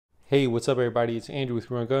Hey, what's up everybody? It's Andrew with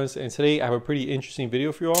Run Guns, and today I have a pretty interesting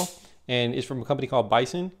video for you all, and it's from a company called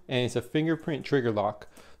Bison, and it's a fingerprint trigger lock.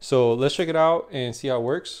 So let's check it out and see how it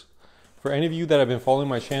works. For any of you that have been following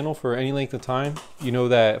my channel for any length of time, you know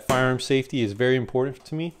that firearm safety is very important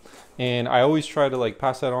to me, and I always try to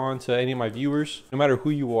pass that on to any of my viewers. No matter who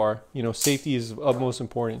you are, you know, safety is of utmost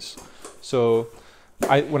importance. So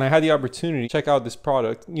when I had the opportunity to check out this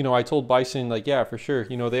product, you know, I told Bison, yeah, for sure.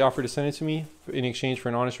 You know, they offered to send it to me in exchange for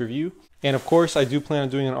an honest review. And of course, I do plan on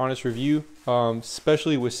doing an honest review,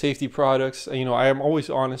 especially with safety products. You know, I am always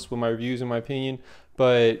honest with my reviews, in my opinion.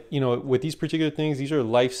 But, you know, with these particular things, these are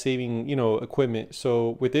life-saving, you know, equipment.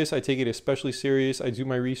 So with this, I take it especially serious. I do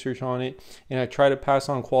my research on it, and I try to pass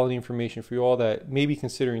on quality information for you all that may be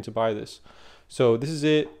considering to buy this. So this is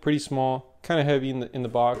it, pretty small, kind of heavy in the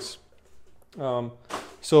box.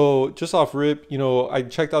 So just off rip, you know, I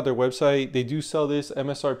checked out their website. They do sell this.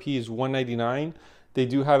 MSRP is $199. They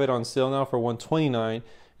do have it on sale now for $129.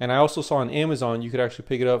 And I also saw on Amazon you could actually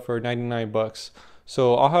pick it up for 99 bucks.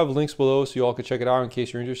 So I'll have links below so you all can check it out in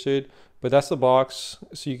case you're interested. But that's the box,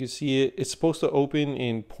 so you can see it. It's supposed to open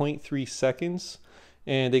in 0.3 seconds,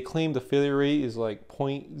 and they claim the failure rate is like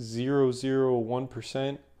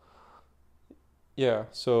 0.001%. Yeah,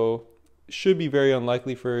 so should be very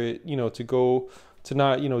unlikely for it, you know, to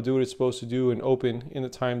not, you know, do what it's supposed to do and open in the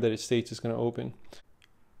time that it states it's going to open.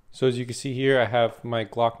 So as you can see here, I have my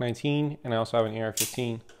Glock 19 and I also have an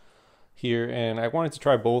AR-15 here, and I wanted to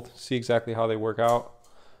try both, see exactly how they work out.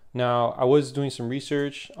 Now, I was doing some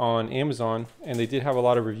research on Amazon, and they did have a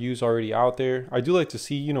lot of reviews already out there. I do like to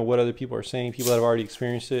see, you know, what other people are saying, people that have already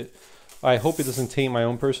experienced it. I hope it doesn't taint my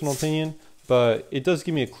own personal opinion, but it does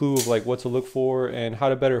give me a clue of what to look for and how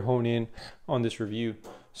to better hone in on this review.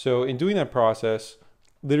 So in doing that process,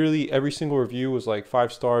 literally every single review was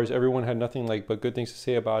 5 stars. Everyone had nothing but good things to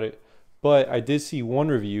say about it. But I did see one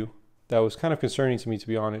review that was kind of concerning to me, to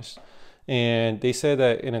be honest. And they said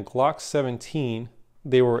that in a Glock 17,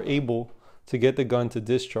 they were able to get the gun to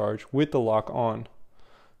discharge with the lock on.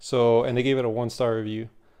 So, and they gave it a 1-star review.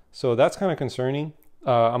 So that's kind of concerning.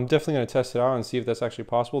 I'm definitely going to test it out and see if that's actually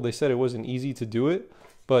possible. They said it wasn't easy to do it,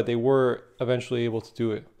 but they were eventually able to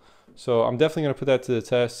do it. So I'm definitely going to put that to the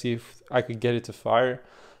test, see if I could get it to fire.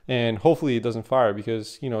 And hopefully it doesn't fire,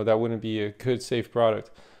 because, you know, that wouldn't be a good, safe product.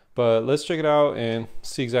 But let's check it out and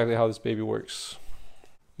see exactly how this baby works.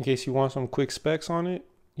 In case you want some quick specs on it,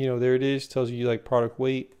 you know, there it is. Tells you product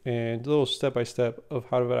weight and a little step-by-step of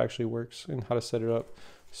how it actually works and how to set it up.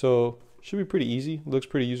 So should be pretty easy. Looks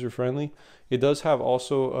pretty user-friendly. It does have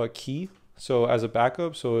also a key, so as a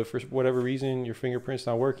backup. So if for whatever reason your fingerprint's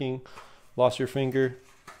not working, lost your finger,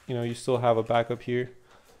 you know, you still have a backup here.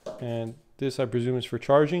 And this, I presume, is for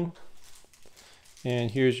charging.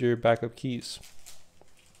 And here's your backup keys.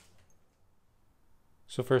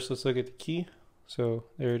 So first, let's look at the key. So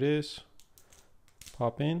there it is.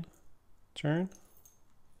 Pop in, turn,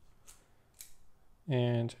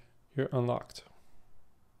 and you're unlocked.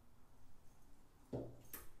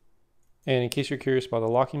 And in case you're curious about the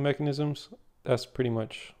locking mechanisms, that's pretty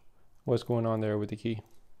much what's going on there with the key.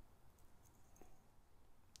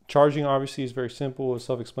 Charging obviously is very simple, it's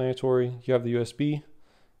self-explanatory. You have the USB.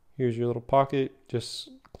 Here's your little pocket. Just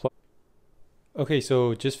plug. Okay,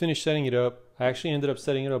 so just finished setting it up. I actually ended up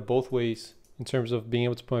setting it up both ways in terms of being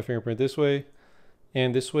able to put my fingerprint this way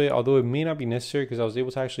and this way, although it may not be necessary because I was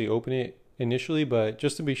able to actually open it initially, but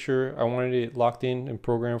just to be sure, I wanted it locked in and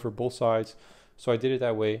programmed for both sides, so I did it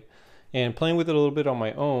that way. And playing with it a little bit on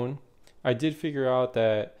my own, I did figure out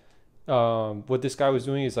that what this guy was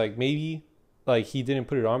doing is maybe he didn't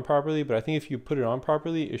put it on properly, but I think if you put it on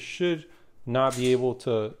properly, it should not be able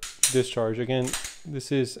to discharge. Again,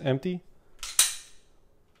 this is empty,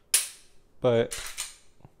 but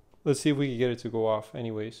let's see if we can get it to go off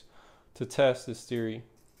anyways to test this theory.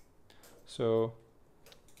 So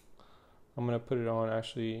I'm going to put it on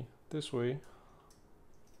actually this way.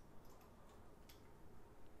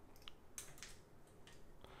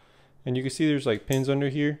 And you can see there's pins under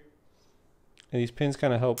here, and these pins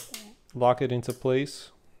kind of help lock it into place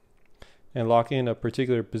and lock in a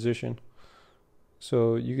particular position.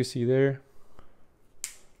 So you can see there.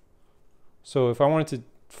 So if I wanted to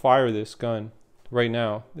fire this gun right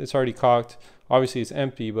now, it's already cocked. Obviously it's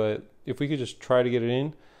empty, but if we could just try to get it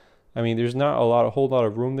in, I mean, there's not a whole lot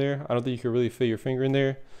of room there. I don't think you could really fit your finger in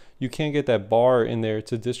there. You can't get that bar in there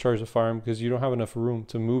to discharge the firearm because you don't have enough room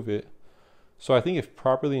to move it. So I think if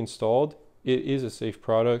properly installed, it is a safe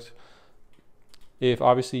product. If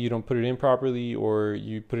obviously you don't put it in properly or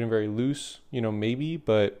you put it in very loose, you know, maybe,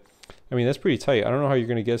 but I mean, that's pretty tight. I don't know how you're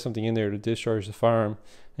going to get something in there to discharge the firearm,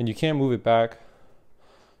 and you can't move it back.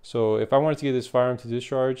 So if I wanted to get this firearm to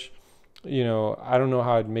discharge, I don't know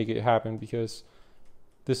how I'd make it happen because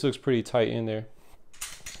this looks pretty tight in there.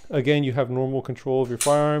 Again, you have normal control of your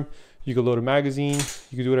firearm. You can load a magazine,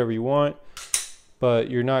 you can do whatever you want, but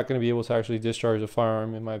you're not going to be able to actually discharge a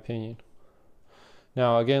firearm, in my opinion.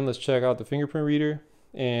 Now, again, let's check out the fingerprint reader.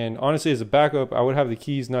 And honestly, as a backup, I would have the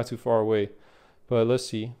keys not too far away. But let's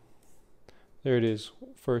see. There it is.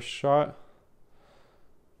 First shot.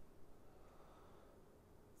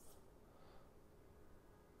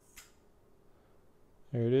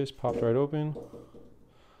 There it is. Popped right open.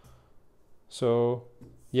 So,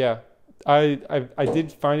 yeah. I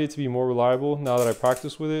did find it to be more reliable now that I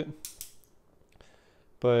practice with it.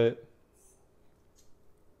 But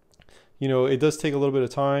it does take a little bit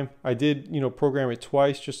of time. I did, program it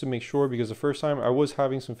twice just to make sure, because the first time I was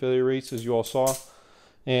having some failure rates, as you all saw,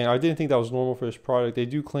 and I didn't think that was normal for this product. They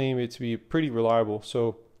do claim it to be pretty reliable.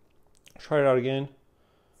 So try it out again.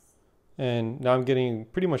 And now I'm getting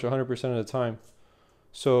pretty much 100% of the time.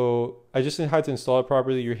 So I just had to install it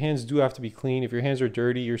properly. Your hands do have to be clean. If your hands are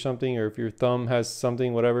dirty or something, or if your thumb has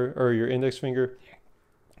something, whatever, or your index finger,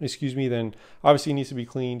 then obviously it needs to be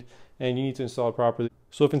cleaned and you need to install it properly.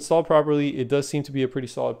 So if installed properly, it does seem to be a pretty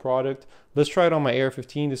solid product. Let's try it on my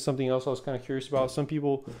AR-15. This is something else I was kind of curious about. Some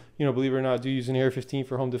people, believe it or not, do use an AR-15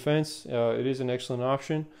 for home defense. It is an excellent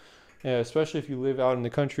option, especially if you live out in the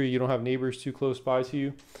country, you don't have neighbors too close by to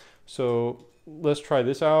you. So let's try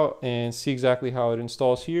this out and see exactly how it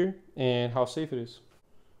installs here and how safe it is.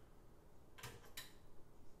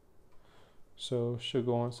 So should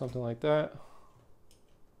go on something like that.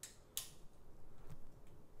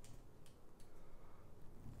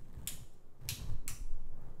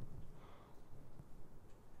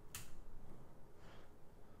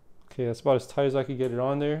 Okay, that's about as tight as I could get it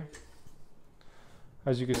on there.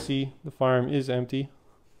 As you can see, the firearm is empty,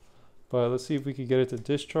 but let's see if we could get it to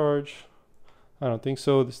discharge. I don't think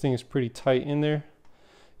so. This thing is pretty tight in there.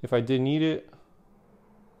 If I did need it.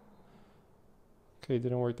 Okay,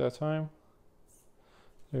 didn't work that time.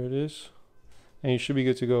 There it is. And you should be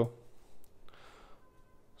good to go.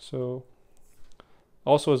 So,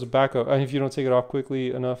 also as a backup, and if you don't take it off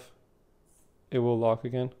quickly enough, it will lock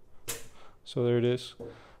again. So there it is.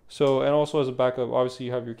 So, and also as a backup, obviously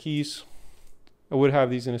you have your keys. I would have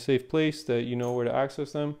these in a safe place that you know where to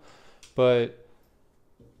access them. But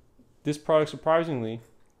this product, surprisingly,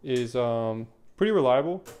 is pretty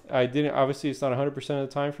reliable. Obviously it's not 100% of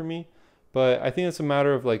the time for me, but I think it's a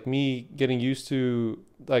matter of like me getting used to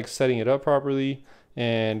like setting it up properly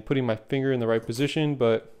and putting my finger in the right position.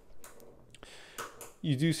 But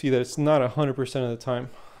you do see that it's not 100% of the time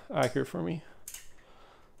accurate for me.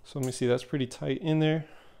 So let me see, that's pretty tight in there.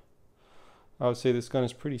 I would say this gun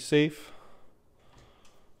is pretty safe.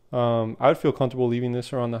 I would feel comfortable leaving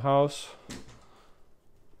this around the house.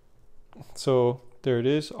 So there it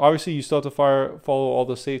is. Obviously you still have to follow all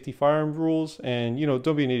the safety firearm rules, and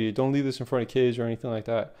don't be an idiot. Don't leave this in front of kids or anything like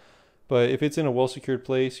that. But if it's in a well-secured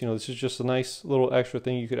place, this is just a nice little extra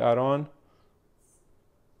thing you could add on.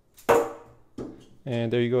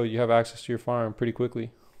 And there you go. You have access to your firearm pretty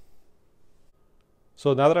quickly.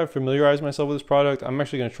 So now that I've familiarized myself with this product, I'm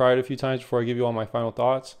actually going to try it a few times before I give you all my final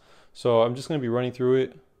thoughts. So I'm just going to be running through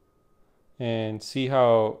it and see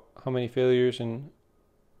how many failures and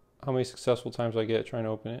how many successful times I get trying to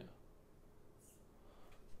open it.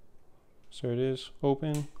 So it is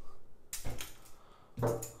open.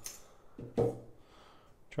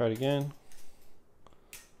 Try it again.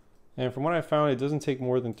 And from what I found, it doesn't take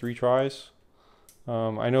more than 3 tries.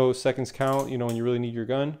 I know seconds count, when you really need your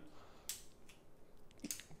gun.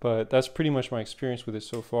 But that's pretty much my experience with it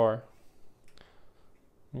so far.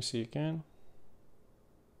 Let me see again.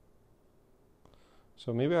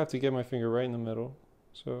 So maybe I have to get my finger right in the middle.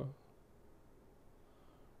 So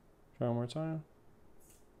try one more time.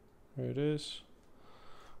 There it is.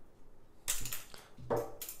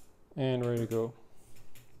 And ready to go.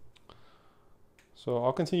 So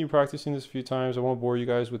I'll continue practicing this a few times. I won't bore you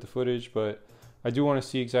guys with the footage, but I do want to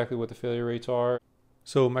see exactly what the failure rates are.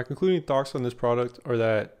 So my concluding thoughts on this product are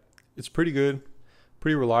that it's pretty good,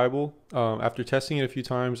 pretty reliable. After testing it a few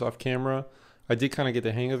times off camera, I did kind of get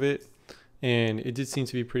the hang of it, and it did seem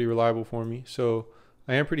to be pretty reliable for me. So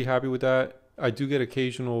I am pretty happy with that. I do get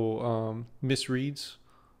occasional misreads,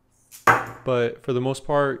 but for the most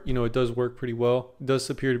part, it does work pretty well. It does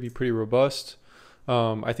appear to be pretty robust.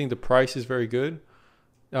 I think the price is very good.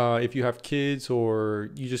 If you have kids or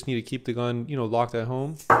you just need to keep the gun, locked at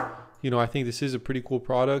home, I think this is a pretty cool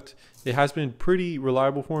product. It has been pretty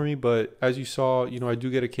reliable for me, but as you saw, I do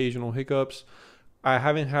get occasional hiccups. I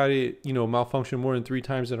haven't had it, malfunction more than 3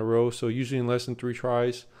 times in a row. So usually in less than 3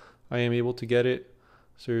 tries, I am able to get it.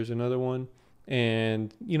 So here's another one.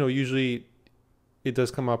 And, you know, usually it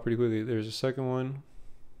does come out pretty quickly. There's a second one.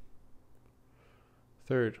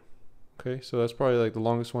 Third. Okay, so that's probably like the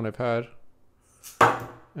longest one I've had.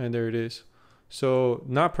 And there it is. So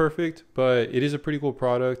not perfect, but it is a pretty cool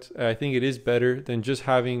product. I think it is better than just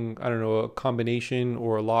having, I don't know, a combination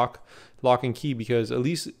or a lock and key, because at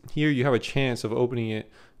least here you have a chance of opening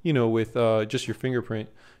it, you know, with just your fingerprint.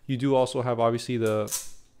 You do also have obviously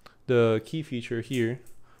the key feature here.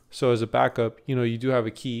 So as a backup, you know, you do have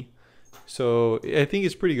a key. So I think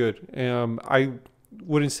it's pretty good. I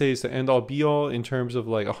wouldn't say it's the end all be all in terms of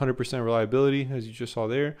like 100% reliability, as you just saw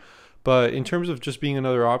there. But in terms of just being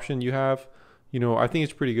another option you have, you know, I think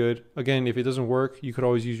it's pretty good. Again, if it doesn't work, you could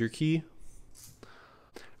always use your key.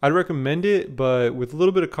 I'd recommend it, but with a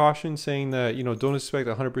little bit of caution, saying that, you know, don't expect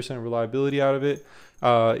 100% reliability out of it.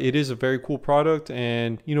 It is a very cool product,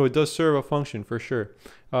 and, you know, it does serve a function for sure.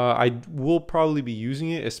 I will probably be using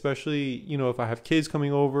it, especially, you know, if I have kids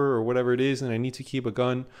coming over or whatever it is and I need to keep a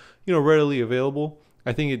gun, you know, readily available.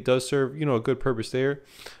 I think it does serve, you know, a good purpose there.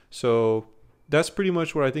 So that's pretty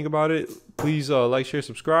much what I think about it. Please like, share,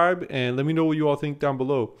 subscribe, and let me know what you all think down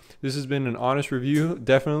below. This has been an honest review,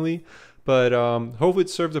 definitely. But hopefully it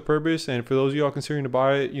serves a purpose. And for those of y'all considering to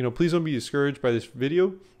buy it, you know, please don't be discouraged by this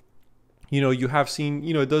video. You know, you have seen,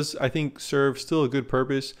 you know, it does, I think, serve still a good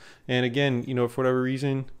purpose. And again, you know, for whatever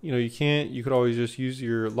reason, you know, you could always just use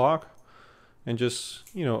your lock and just,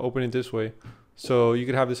 you know, open it this way. So you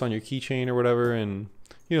could have this on your keychain or whatever, and,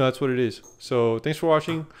 you know, that's what it is. So thanks for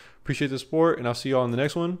watching. Appreciate the support, and I'll see y'all in the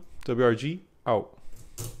next one. WRG out.